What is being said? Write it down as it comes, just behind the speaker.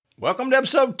Welcome to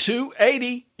episode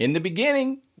 280. In the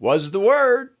beginning was the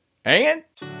Word, and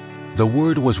the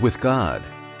Word was with God,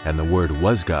 and the Word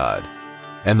was God,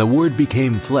 and the Word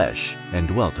became flesh and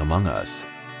dwelt among us.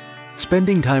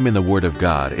 Spending time in the Word of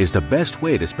God is the best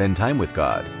way to spend time with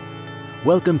God.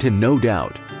 Welcome to No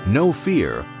Doubt, No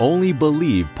Fear, Only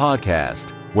Believe podcast,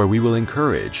 where we will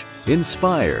encourage,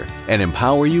 inspire, and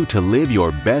empower you to live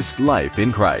your best life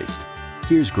in Christ.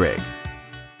 Here's Greg.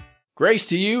 Grace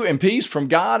to you and peace from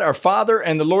God, our Father,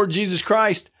 and the Lord Jesus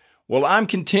Christ. Well, I'm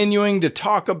continuing to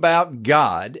talk about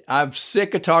God. I'm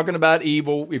sick of talking about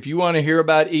evil. If you want to hear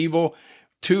about evil,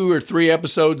 2 or 3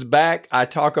 episodes back, I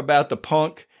talk about the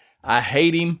punk. I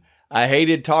hate him. I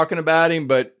hated talking about him,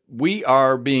 but we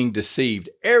are being deceived.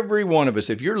 Every one of us.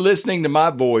 If you're listening to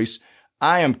my voice,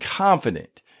 I am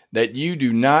confident that you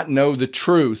do not know the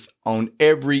truth on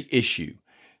every issue.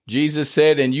 Jesus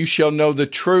said, and you shall know the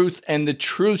truth, and the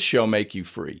truth shall make you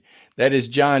free. That is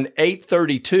John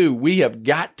 8:32. We have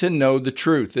got to know the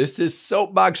truth. This is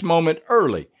soapbox moment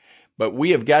early, but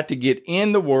we have got to get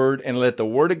in the Word and let the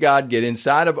Word of God get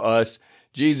inside of us.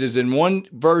 Jesus, in one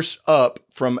verse up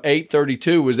from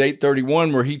 8:32 was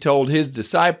 8:31, where he told his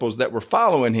disciples that were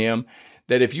following him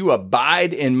that if you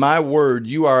abide in my word,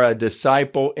 you are a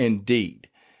disciple indeed,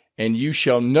 and you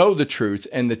shall know the truth,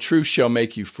 and the truth shall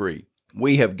make you free.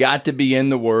 We have got to be in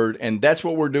the Word, and that's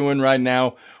what we're doing right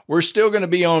now. We're still going to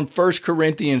be on 1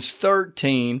 Corinthians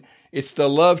 13. It's the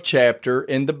love chapter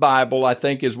in the Bible, I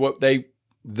think, is what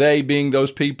they being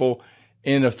those people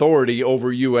in authority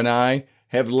over you and I,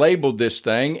 have labeled this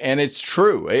thing, and it's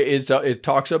true. It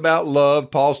talks about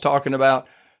love. Paul's talking about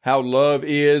how love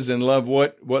is and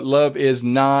what love is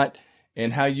not,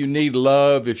 and how you need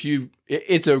love.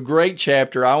 It's a great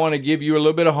chapter. I want to give you a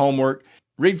little bit of homework.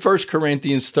 Read 1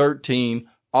 Corinthians 13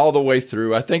 all the way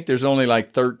through. I think there's only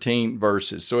like 13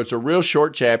 verses, so it's a real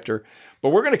short chapter. But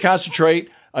we're going to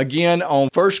concentrate again on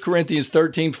 1 Corinthians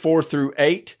 13, 4 through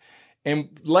 8.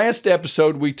 And last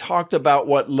episode, we talked about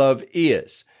what love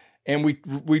is. And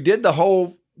we did the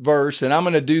whole verse, and I'm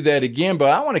going to do that again,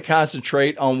 but I want to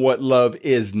concentrate on what love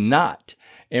is not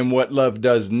and what love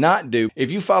does not do. If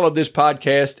you followed this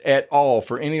podcast at all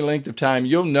for any length of time,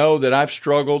 you'll know that I've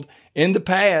struggled in the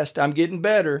past. I'm getting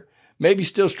better, maybe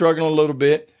still struggling a little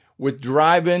bit with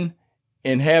driving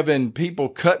and having people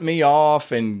cut me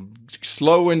off and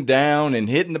slowing down and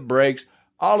hitting the brakes,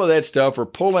 all of that stuff, or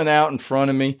pulling out in front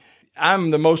of me.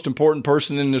 I'm the most important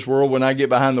person in this world when I get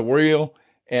behind the wheel,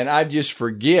 and I just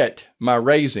forget my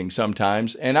raising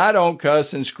sometimes, and I don't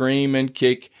cuss and scream and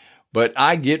kick, but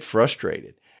I get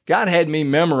frustrated. God had me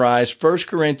memorize 1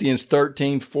 Corinthians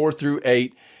 13, 4 through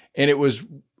 8, and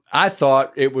I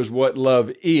thought it was what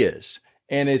love is.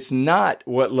 And it's not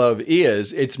what love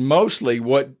is. It's mostly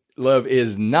what love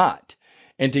is not.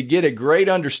 And to get a great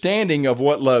understanding of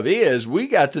what love is, we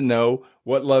got to know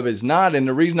what love is not. And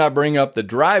the reason I bring up the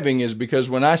driving is because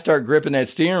when I start gripping that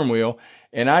steering wheel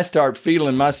and I start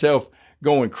feeling myself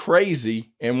going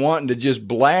crazy and wanting to just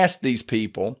blast these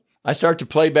people, I start to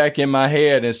play back in my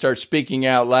head and start speaking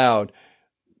out loud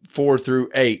 4 through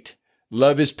 8.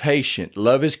 Love is patient.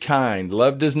 Love is kind.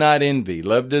 Love does not envy.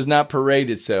 Love does not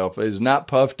parade itself, is not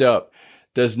puffed up,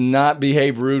 does not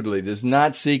behave rudely, does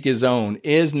not seek his own,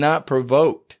 is not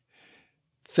provoked,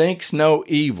 thinks no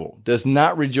evil, does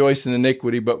not rejoice in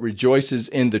iniquity, but rejoices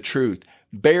in the truth,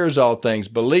 bears all things,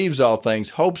 believes all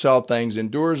things, hopes all things,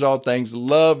 endures all things.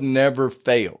 Love never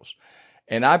fails.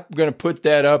 And I'm going to put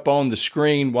that up on the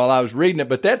screen while I was reading it,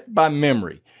 but that's by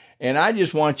memory. And I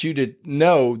just want you to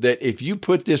know that if you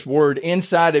put this word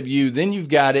inside of you, then you've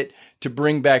got it to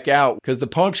bring back out, because the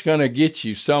punk's going to get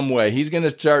you some way. He's going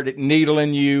to start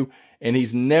needling you, and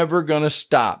he's never going to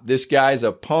stop. This guy's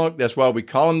a punk. That's why we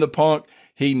call him the punk.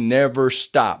 He never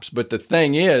stops. But the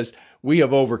thing is, we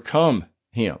have overcome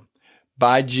him.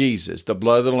 By Jesus, the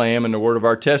blood of the Lamb, and the word of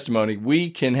our testimony,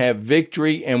 we can have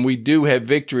victory, and we do have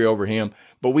victory over him,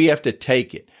 but we have to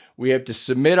take it. We have to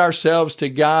submit ourselves to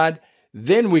God,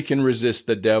 then we can resist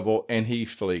the devil, and he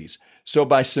flees. So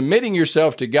by submitting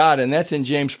yourself to God, and that's in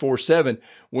James 4:7,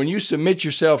 when you submit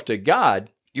yourself to God,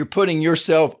 you're putting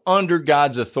yourself under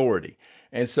God's authority.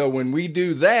 And so when we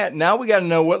do that, now we got to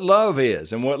know what love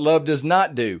is and what love does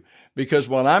not do. Because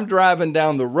when I'm driving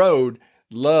down the road,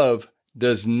 love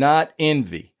does not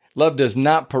envy. Love does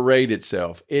not parade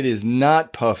itself. It is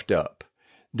not puffed up.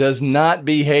 Does not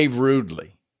behave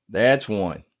rudely. That's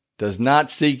one. Does not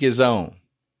seek his own.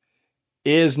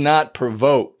 Is not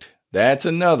provoked. That's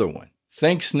another one.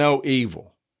 Thinks no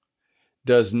evil.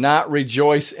 Does not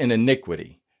rejoice in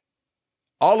iniquity.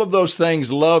 All of those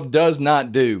things love does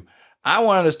not do. I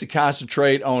want us to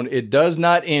concentrate on it does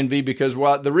not envy, because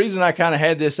the reason I kind of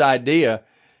had this idea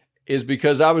is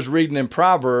because I was reading in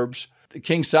Proverbs,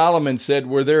 King Solomon said,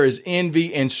 where there is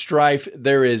envy and strife,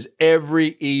 there is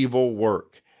every evil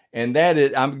work. And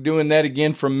I'm doing that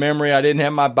again from memory. I didn't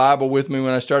have my Bible with me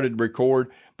when I started to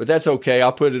record, but that's okay.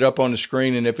 I'll put it up on the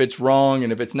screen. And if it's wrong,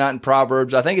 and if it's not in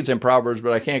Proverbs, I think it's in Proverbs,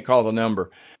 but I can't call the number.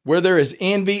 Where there is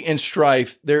envy and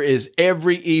strife, there is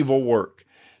every evil work.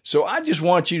 So I just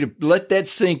want you to let that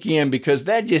sink in, because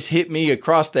that just hit me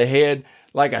across the head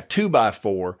like a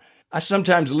 2x4. I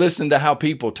sometimes listen to how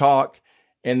people talk,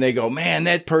 and they go, man,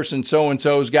 that person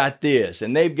so-and-so's got this,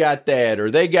 and they've got that,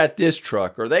 or they got this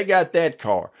truck, or they got that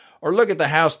car, or look at the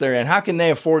house they're in. How can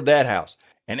they afford that house?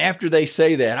 And after they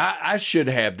say that, I should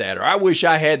have that, or I wish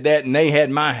I had that and they had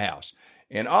my house.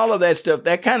 And all of that stuff,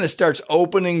 that kind of starts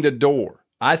opening the door,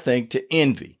 I think, to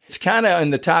envy. It's kind of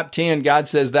in the top 10. God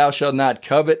says, thou shalt not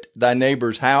covet thy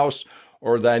neighbor's house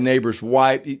or thy neighbor's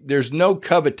wife. There's no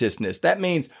covetousness. That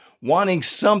means wanting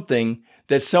something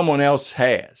that someone else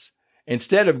has,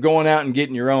 instead of going out and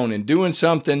getting your own and doing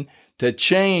something to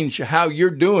change how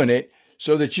you're doing it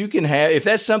so that you can have, if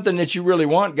that's something that you really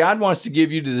want, God wants to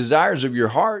give you the desires of your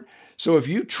heart. So if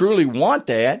you truly want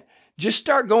that, just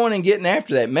start going and getting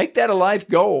after that. Make that a life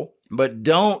goal, but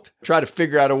don't try to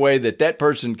figure out a way that that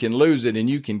person can lose it and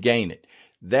you can gain it.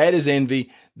 That is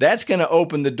envy. That's going to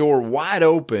open the door wide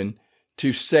open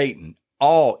to Satan,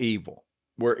 all evil.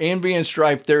 Where envy and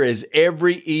strife, there is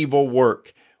every evil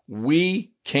work.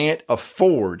 We can't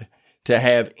afford to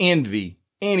have envy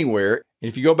anywhere.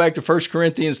 If you go back to 1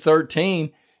 Corinthians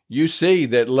 13, you see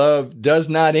that love does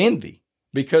not envy,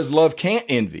 because love can't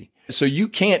envy. So you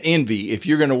can't envy if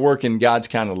you're going to work in God's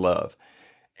kind of love.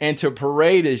 And to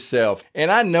parade yourself,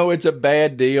 and I know it's a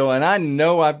bad deal, and I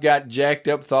know I've got jacked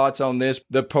up thoughts on this,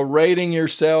 the parading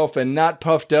yourself and not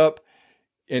puffed up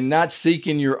and not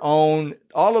seeking your own,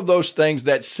 all of those things,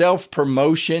 that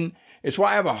self-promotion. It's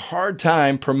why I have a hard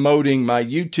time promoting my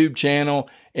YouTube channel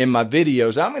and my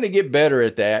videos. I'm going to get better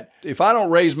at that. If I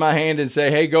don't raise my hand and say,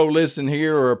 hey, go listen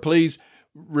here, or please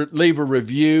leave a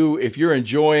review if you're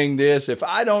enjoying this, if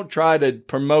I don't try to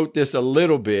promote this a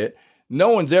little bit, no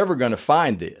one's ever going to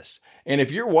find this. And if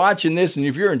you're watching this and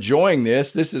if you're enjoying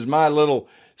this, this is my little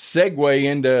segue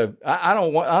into, I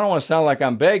don't want to sound like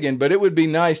I'm begging, but it would be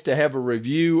nice to have a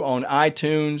review on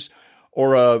iTunes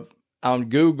or on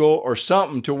Google or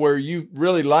something, to where you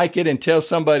really like it, and tell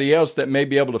somebody else that may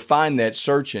be able to find that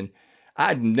searching.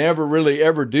 I'd never really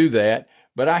ever do that,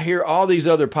 but I hear all these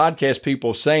other podcast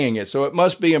people saying it, so it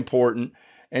must be important.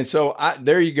 And so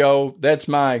there you go. That's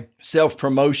my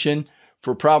self-promotion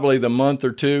for probably the month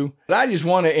or two. But I just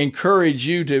want to encourage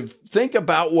you to think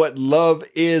about what love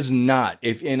is not.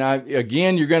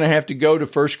 Again, you're going to have to go to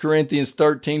 1 Corinthians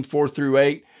 13,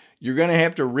 4-8. You're going to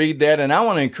have to read that. And I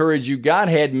want to encourage you. God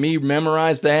had me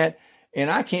memorize that,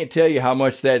 and I can't tell you how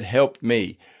much that helped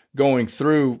me going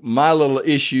through my little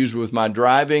issues with my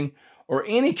driving, or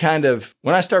any kind of,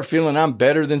 when I start feeling I'm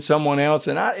better than someone else.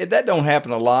 And that don't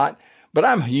happen a lot, but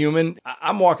I'm human.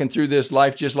 I'm walking through this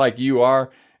life just like you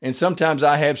are. And sometimes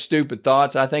I have stupid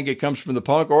thoughts. I think it comes from the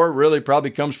punk, or it really probably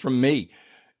comes from me,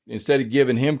 instead of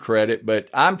giving him credit. But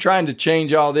I'm trying to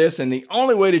change all this, and the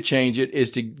only way to change it is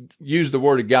to use the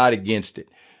Word of God against it.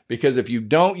 Because if you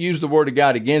don't use the Word of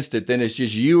God against it, then it's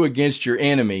just you against your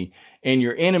enemy, and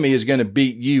your enemy is going to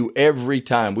beat you every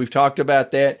time. We've talked about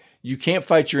that. You can't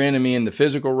fight your enemy in the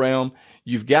physical realm.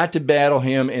 You've got to battle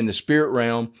him in the spirit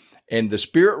realm. And the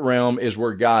spirit realm is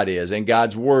where God is and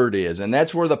God's Word is. And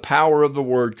that's where the power of the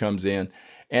Word comes in.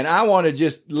 And I want to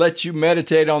just let you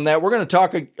meditate on that. We're going to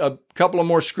talk a couple of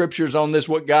more scriptures on this,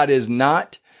 what God is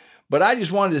not. But I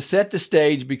just wanted to set the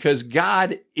stage, because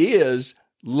God is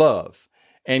love,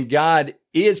 and God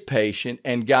is patient,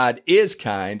 and God is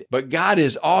kind, but God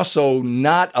is also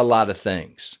not a lot of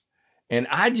things. And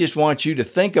I just want you to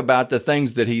think about the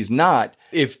things that He's not.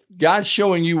 If God's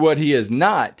showing you what He is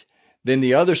not, then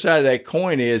the other side of that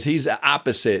coin is He's the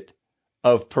opposite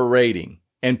of parading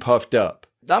and puffed up.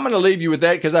 I'm going to leave you with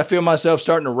that, because I feel myself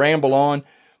starting to ramble on,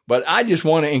 but I just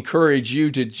want to encourage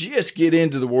you to just get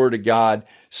into the Word of God.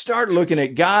 Start looking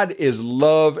at God is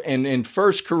love. And in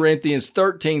 1 Corinthians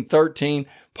 13:13,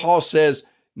 Paul says,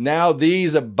 now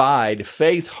these abide,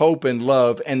 faith, hope, and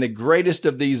love, and the greatest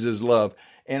of these is love.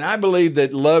 And I believe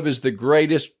that love is the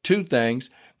greatest two things,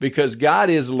 because God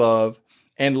is love,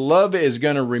 and love is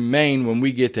going to remain when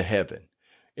we get to heaven.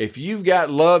 If you've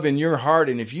got love in your heart,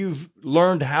 and if you've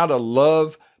learned how to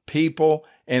love people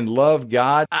and love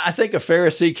God, I think a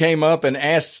Pharisee came up and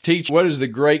asked, teacher, what is the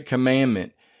great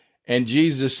commandment? And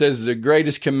Jesus says the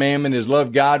greatest commandment is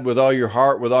love God with all your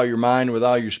heart, with all your mind, with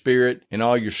all your spirit, and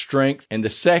all your strength. And the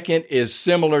second is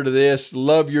similar to this,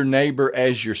 love your neighbor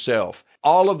as yourself.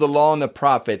 all of the law and the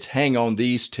prophets hang on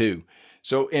these two.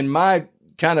 So in my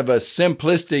kind of a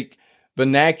simplistic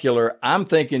vernacular, I'm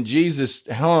thinking Jesus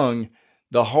hung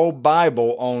the whole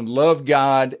Bible on love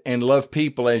God and love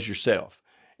people as yourself.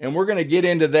 And we're going to get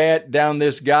into that down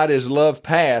this God is love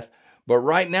path. But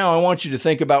right now, I want you to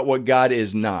think about what God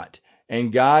is not.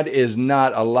 And God is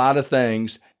not a lot of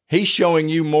things. He's showing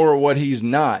you more of what he's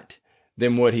not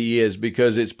than what he is,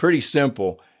 because it's pretty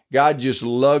simple. God just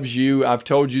loves you. I've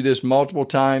told you this multiple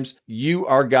times. You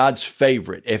are God's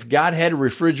favorite. If God had a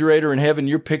refrigerator in heaven,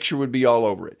 your picture would be all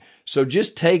over it. So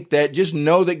just take that. Just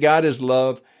know that God is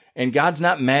love, and God's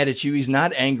not mad at you. He's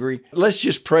not angry. Let's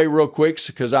just pray real quick,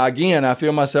 because again, I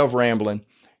feel myself rambling.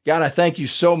 God, I thank you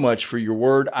so much for your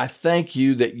word. I thank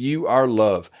you that you are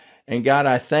love. And God,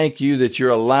 I thank you that you're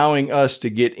allowing us to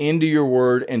get into your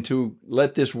word and to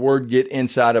let this word get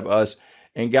inside of us.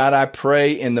 And God, I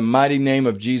pray in the mighty name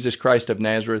of Jesus Christ of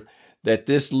Nazareth that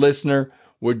this listener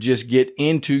would just get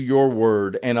into your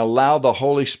word and allow the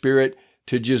Holy Spirit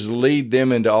to just lead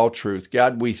them into all truth.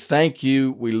 God, we thank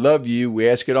you. We love you. We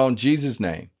ask it all in Jesus'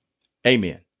 name.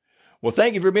 Amen. Well,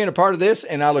 thank you for being a part of this,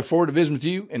 and I look forward to visiting with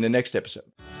you in the next episode.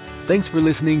 Thanks for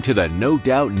listening to the No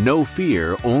Doubt, No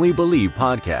Fear, Only Believe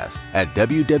podcast at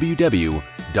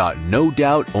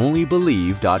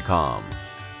www.nodoubtonlybelieve.com.